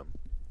on to him?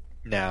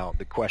 Now,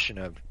 the question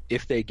of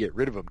if they get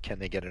rid of him, can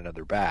they get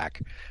another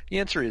back? The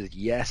answer is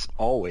yes,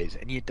 always,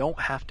 and you don't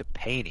have to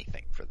pay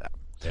anything for them.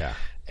 Yeah.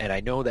 And I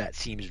know that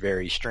seems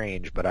very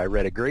strange, but I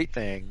read a great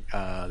thing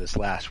this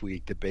last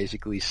week that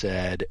basically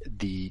said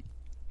the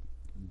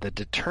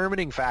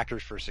determining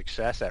factors for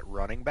success at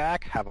running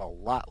back have a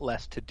lot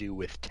less to do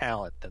with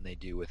talent than they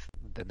do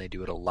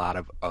at a lot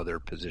of other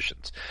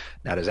positions.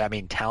 Now, does that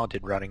mean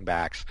talented running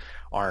backs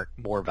aren't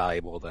more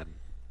valuable than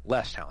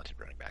less talented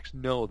running backs?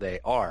 No, they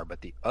are,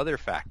 but the other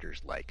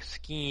factors like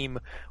scheme,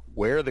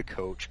 where the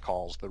coach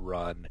calls the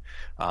run,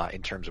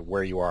 in terms of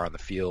where you are on the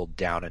field,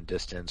 down and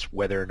distance,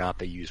 whether or not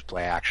they use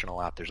play action a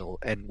lot,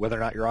 and whether or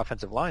not your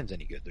offensive line's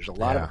any good. There's a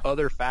lot of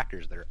other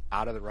factors that are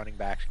out of the running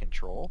back's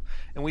control,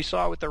 and we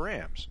saw it with the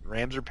Rams.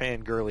 Rams are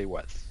paying Gurley,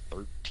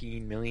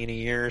 $13 million a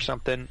year or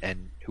something,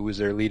 and who was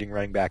their leading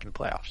running back in the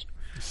playoffs?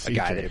 A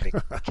guy that had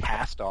been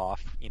cast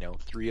off,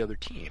 3 other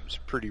teams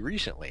pretty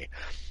recently.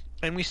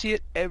 And we see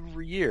it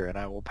every year, and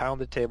I will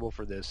pound the table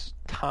for this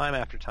time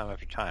after time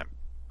after time.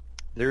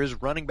 There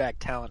is running back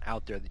talent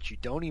out there that you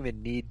don't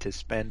even need to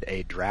spend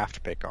a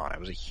draft pick on. I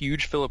was a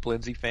huge Philip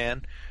Lindsay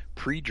fan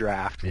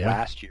pre-draft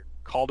last year.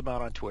 Called him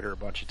out on Twitter a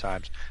bunch of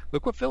times.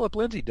 Look what Philip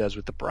Lindsay does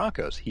with the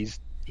Broncos. He's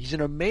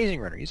an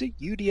amazing runner. He's a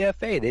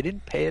UDFA. They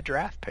didn't pay a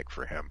draft pick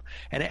for him,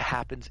 and it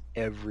happens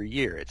every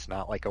year. It's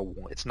not like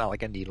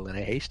a needle in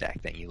a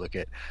haystack thing. You look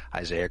at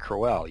Isaiah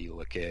Crowell. You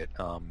look at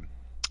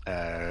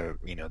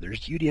there's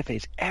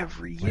UDFAs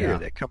every year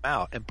that come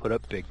out and put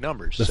up big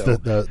numbers.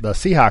 The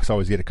Seahawks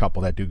always get a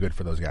couple that do good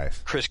for those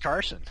guys. Chris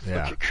Carson.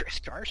 Yeah. Look at Chris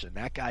Carson.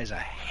 That guy's a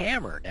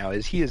hammer. Now,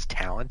 is he as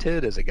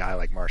talented as a guy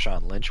like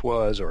Marshawn Lynch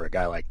was or a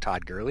guy like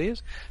Todd Gurley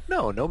is?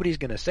 No, nobody's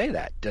going to say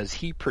that. Does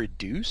he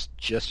produce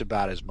just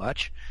about as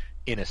much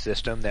in a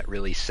system that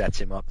really sets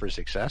him up for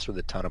success with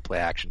a ton of play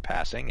action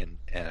passing and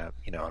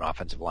an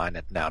offensive line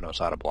that now knows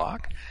how to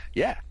block?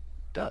 Yeah,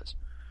 it does.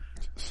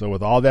 So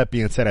with all that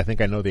being said, I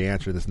think I know the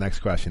answer to this next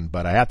question,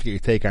 but I have to get your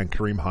take on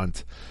Kareem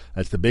Hunt.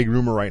 That's the big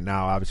rumor right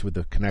now, obviously with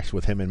the connection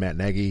with him and Matt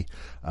Nagy.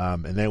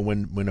 And then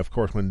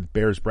when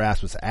Bears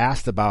Brass was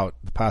asked about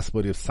the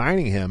possibility of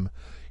signing him,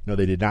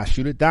 they did not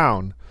shoot it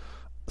down.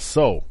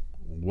 So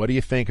What do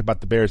you think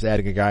about the Bears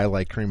adding a guy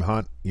like Kareem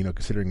Hunt,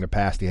 considering the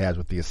past he has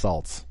with the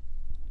assaults?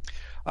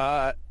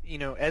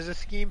 As a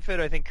scheme fit,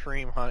 I think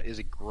Kareem Hunt is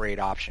a great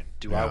option.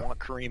 Do I want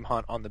Kareem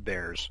Hunt on the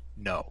Bears?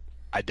 No,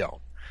 I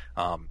don't.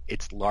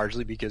 It's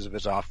largely because of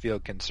his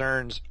off-field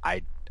concerns.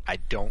 I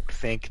don't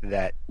think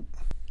that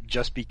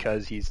just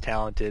because he's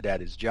talented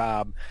at his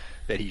job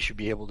that he should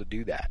be able to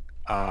do that.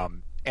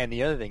 And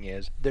the other thing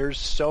is, there's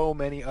so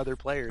many other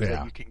players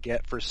that you can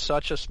get for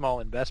such a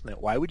small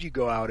investment. Why would you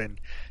go out and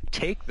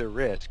take the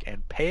risk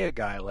and pay a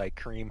guy like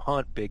Kareem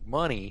Hunt big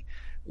money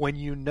when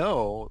you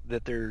know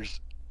that there's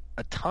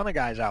a ton of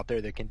guys out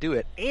there that can do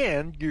it,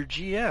 and your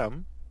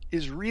GM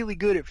is really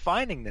good at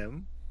finding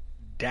them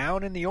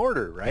down in the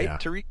order, right? Yeah.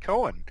 Tariq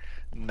Cohen,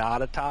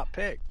 not a top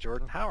pick.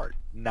 Jordan Howard,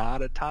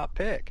 not a top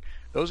pick.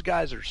 Those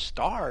guys are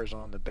stars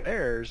on the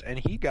Bears, and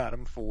he got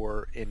them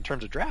for, in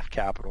terms of draft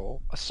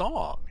capital, a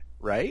song,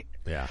 right?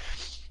 Yeah.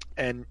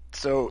 And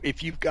so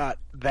if you've got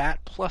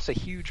that plus a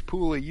huge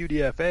pool of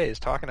UDFAs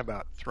talking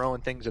about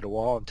throwing things at a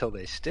wall until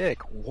they stick,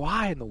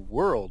 why in the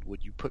world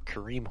would you put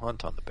Kareem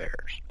Hunt on the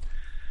Bears?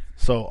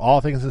 So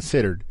all things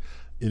considered,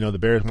 the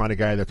Bears want a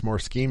guy that's more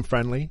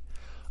scheme-friendly.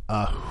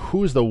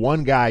 Who's the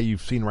one guy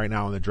you've seen right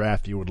now in the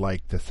draft you would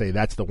like to say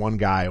that's the one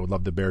guy I would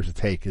love the Bears to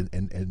take in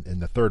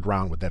the third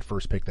round with that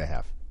first pick they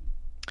have?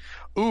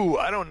 Ooh,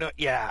 I don't know.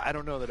 Yeah, I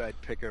don't know that I'd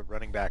pick a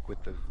running back with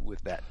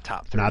that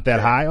top three. Not that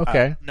high?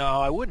 Okay. No,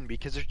 I wouldn't,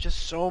 because there's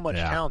just so much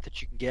talent that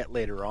you can get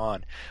later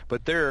on.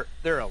 But there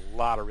are a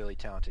lot of really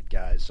talented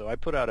guys. So I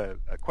put out a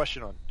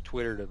question on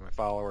Twitter to my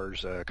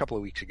followers a couple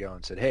of weeks ago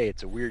and said, hey,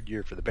 it's a weird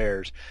year for the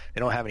Bears. They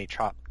don't have any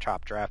top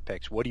draft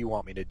picks. What do you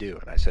want me to do?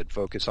 And I said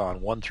focus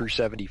on 1 through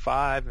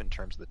 75 in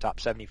terms of the top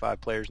 75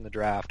 players in the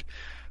draft.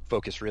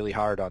 Focus really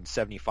hard on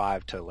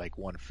 75 to like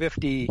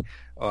 150,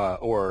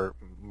 or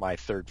my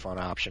third fun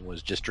option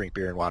was just drink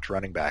beer and watch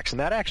running backs,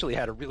 and that actually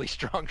had a really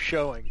strong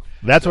showing.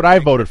 That's what I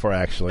voted for,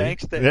 actually.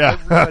 Thanks to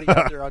everybody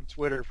out there on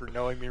Twitter for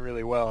knowing me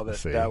really well.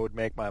 That would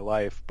make my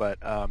life. But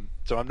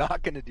so I'm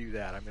not going to do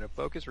that. I'm going to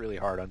focus really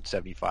hard on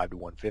 75 to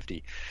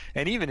 150,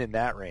 and even in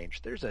that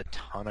range, there's a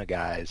ton of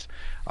guys.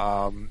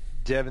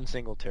 Devin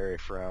Singletary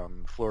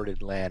from Florida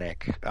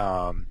Atlantic,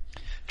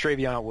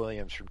 Travion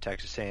Williams from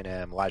Texas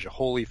A&M, Elijah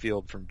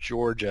Holyfield from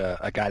Georgia,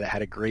 a guy that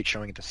had a great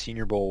showing at the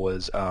Senior Bowl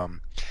was,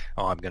 I'm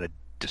going to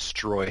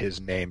destroy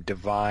his name,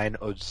 Divine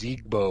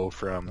Ozigbo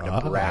from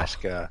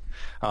Nebraska.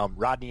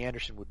 Rodney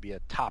Anderson would be a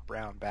top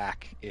round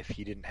back if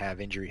he didn't have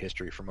injury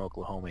history from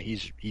Oklahoma.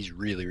 He's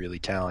really, really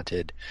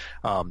talented.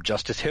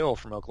 Justice Hill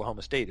from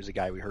Oklahoma State is a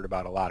guy we heard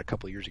about a lot a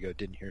couple of years ago,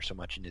 didn't hear so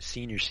much in his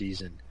senior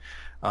season.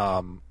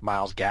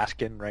 Myles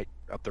Gaskin right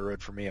up the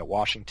road for me at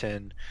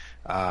Washington.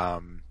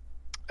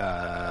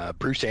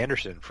 Bruce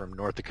Anderson from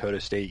North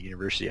Dakota State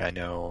University, I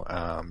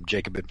know.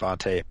 Jacob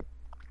Infante,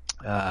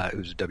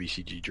 who's a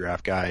WCG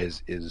draft guy,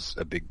 is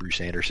a big Bruce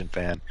Anderson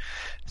fan.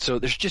 So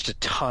there's just a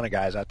ton of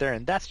guys out there,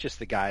 and that's just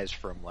the guys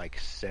from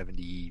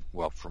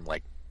from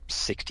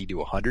 60 to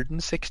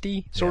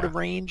 160 sort of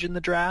range in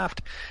the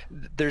draft.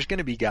 There's going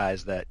to be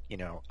guys that,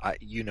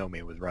 you know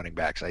me with running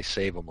backs. I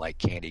save them like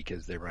candy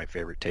because they're my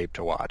favorite tape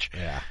to watch.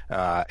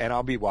 Yeah. And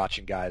I'll be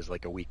watching guys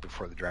like a week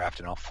before the draft,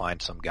 and I'll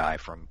find some guy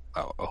from,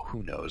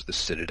 who knows, the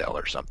Citadel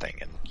or something,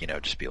 and,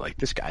 just be like,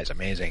 this guy's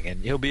amazing.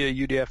 And he'll be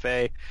a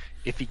UDFA.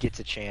 If he gets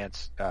a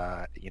chance,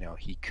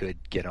 he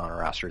could get on a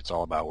roster. It's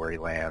all about where he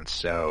lands.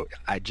 So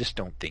I just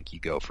don't think you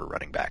go for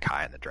running back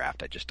high in the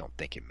draft. I just don't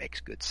think it makes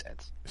good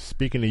sense.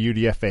 Speaking of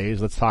UDFAs,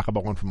 let's talk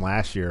about one from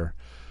last year.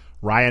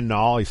 Ryan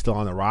Nall, he's still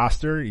on the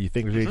roster. You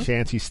think there's any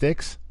chance he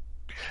sticks?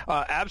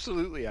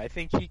 Absolutely. I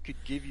think he could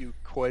give you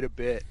quite a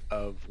bit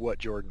of what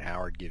Jordan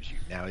Howard gives you.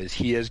 Now, is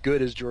he as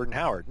good as Jordan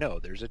Howard? No,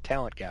 there's a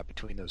talent gap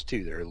between those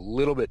two. They're a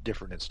little bit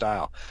different in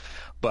style.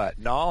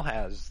 But Nall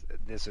has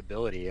this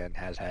ability, and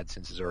has had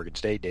since his Oregon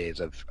State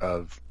days,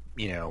 of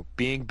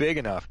being big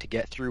enough to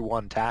get through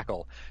one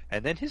tackle,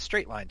 and then his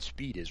straight line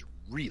speed is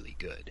really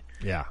good.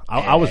 Yeah,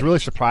 I was really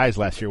surprised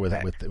last year with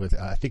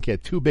I think he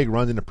had 2 big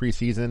runs in the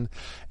preseason,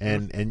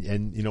 and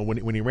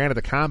when he ran at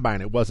the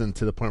combine, it wasn't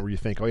to the point where you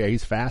think, oh yeah,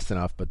 he's fast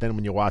enough. But then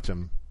when you watch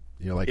him,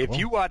 you're like, if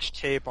you watch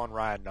tape on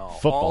Ryan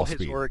Nall, all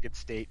his Oregon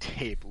State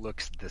tape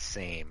looks the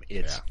same.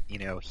 It's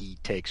he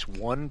takes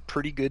one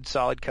pretty good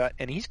solid cut,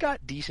 and he's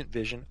got decent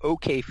vision,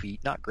 okay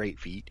feet, not great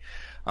feet,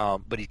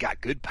 but he's got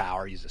good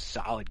power. He's a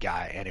solid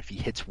guy, and if he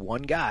hits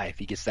one guy, if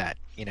he gets that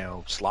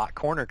slot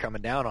corner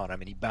coming down on him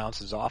and he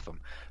bounces off him,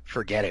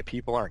 forget it.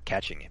 People aren't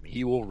catching him.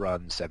 He will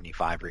run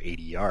 75 or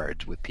 80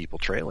 yards with people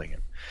trailing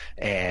him.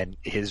 And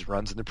his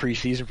runs in the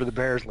preseason for the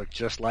Bears look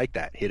just like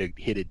that. Hit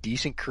a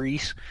decent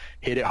crease,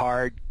 hit it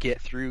hard,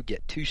 get through,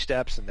 get 2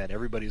 steps, and then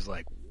everybody's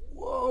like,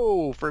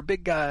 whoa, for a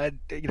big guy,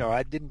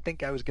 I didn't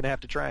think I was going to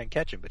have to try and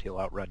catch him, but he'll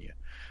outrun you.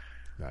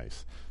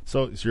 Nice.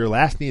 So your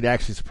last need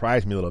actually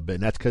surprised me a little bit,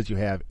 and that's because you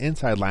have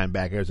inside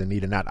linebackers and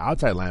need a not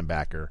outside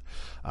linebacker.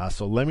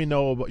 So let me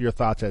know about your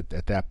thoughts at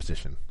that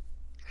position.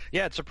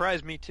 Yeah, it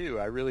surprised me too.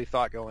 I really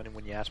thought going in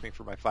when you asked me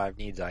for my 5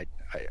 needs, I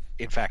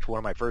in fact, one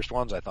of my first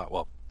ones, I thought,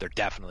 well, they're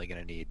definitely going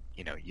to need,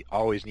 you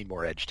always need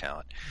more edge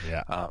talent.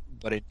 Yeah.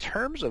 But in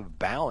terms of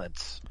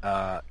balance,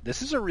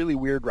 this is a really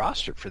weird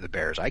roster for the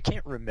Bears. I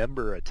can't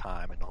remember a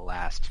time in the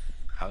last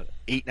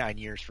 8-9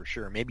 years for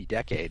sure, maybe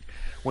decade,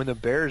 when the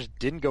Bears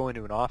didn't go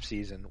into an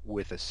offseason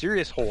with a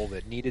serious hole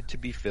that needed to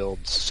be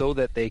filled so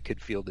that they could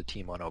field a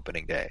team on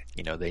opening day.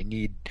 They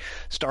need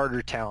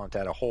starter talent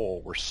at a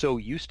hole. We're so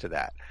used to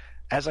that.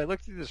 As I look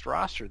through this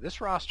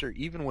roster,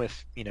 even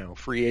with,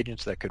 free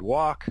agents that could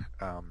walk,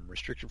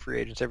 restricted free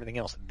agents, everything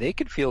else, they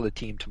could field a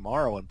team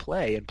tomorrow and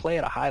play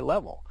at a high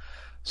level.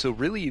 So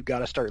really you've got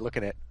to start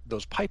looking at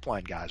those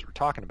pipeline guys we're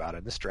talking about,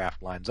 and this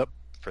draft lines up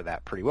for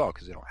that pretty well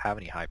because they don't have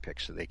any high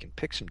picks, so they can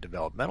pick some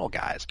developmental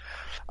guys.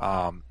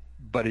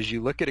 But as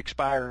you look at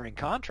expiring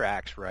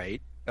contracts,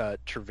 right,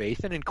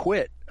 Trevathan and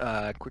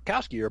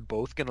Kwiatkowski are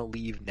both going to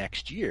leave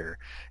next year,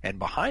 and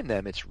behind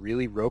them it's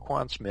really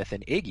Roquan Smith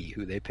and Iggy,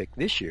 who they picked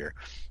this year.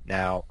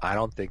 Now, I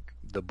don't think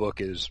the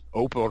book is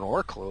open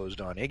or closed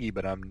on Iggy,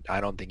 but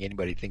I don't think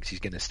anybody thinks he's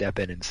going to step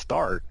in and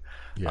start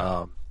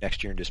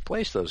next year and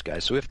displace those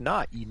guys. So if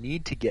not, you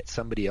need to get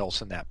somebody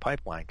else in that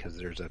pipeline because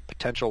there's a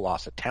potential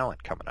loss of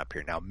talent coming up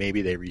here. Now,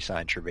 maybe they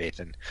re-sign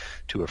Trevathan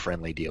to a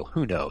friendly deal.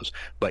 Who knows?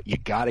 But you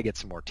got to get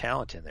some more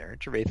talent in there. And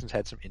Trevathan's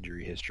had some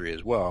injury history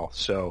as well.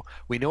 So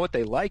we know what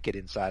they like at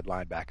inside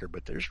linebacker,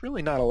 but there's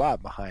really not a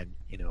lot behind,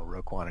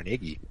 Roquan and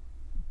Iggy.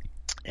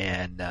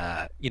 And,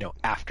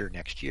 after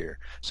next year.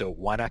 So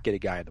why not get a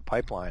guy in the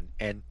pipeline?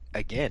 And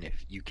again,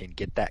 if you can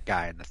get that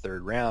guy in the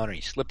 3rd round or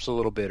he slips a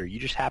little bit or you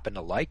just happen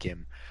to like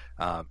him,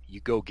 you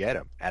go get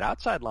him. At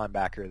outside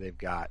linebacker, they've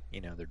got,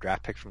 their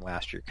draft pick from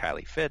last year,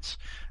 Kylie Fitz.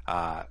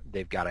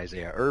 They've got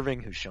Isaiah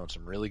Irving, who's shown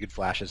some really good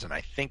flashes and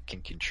I think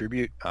can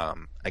contribute,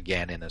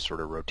 again, in a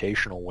sort of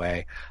rotational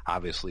way.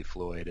 Obviously,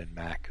 Floyd and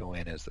Mack go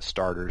in as the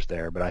starters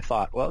there, but I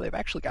thought, well, they've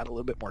actually got a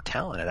little bit more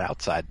talent at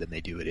outside than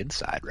they do at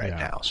inside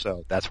now.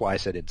 So that's why I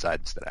said inside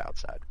instead of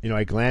outside.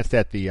 I glanced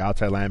at the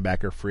outside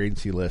linebacker free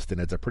agency list,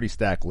 and it's a pretty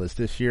stacked list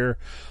this year.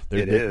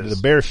 It is.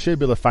 The Bears should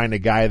be able to find a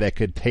guy that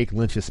could take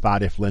Lynch's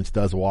spot if Lynch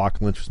does walk.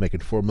 Lynch was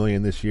making $4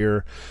 million this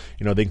year.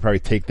 They can probably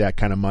take that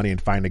kind of money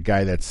and find a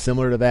guy that's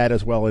similar to that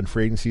as well in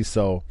free agency.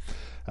 So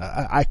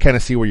I kind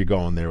of see where you're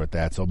going there with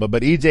that. So,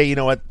 but EJ, you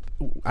know what?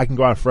 I can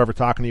go on forever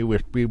talking to you.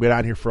 We've been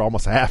on here for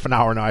almost a half an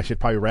hour now. I should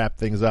probably wrap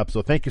things up.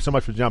 So thank you so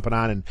much for jumping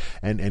on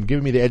and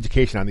giving me the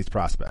education on these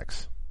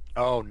prospects.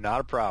 Oh,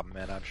 not a problem,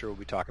 man. I'm sure we'll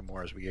be talking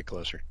more as we get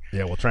closer.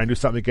 Yeah, we'll try and do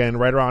something again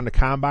right around the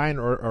combine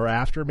or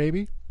after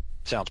maybe.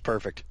 Sounds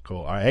perfect.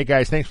 Cool. All right. Hey,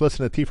 guys, thanks for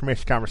listening to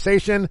T-Formation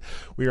Conversation.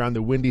 We are on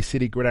the Windy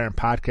City Gridiron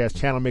Podcast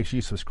channel. Make sure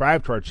you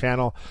subscribe to our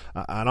channel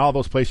on all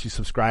those places you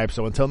subscribe.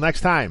 So until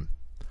next time,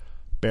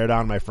 bear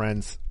down, my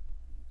friends.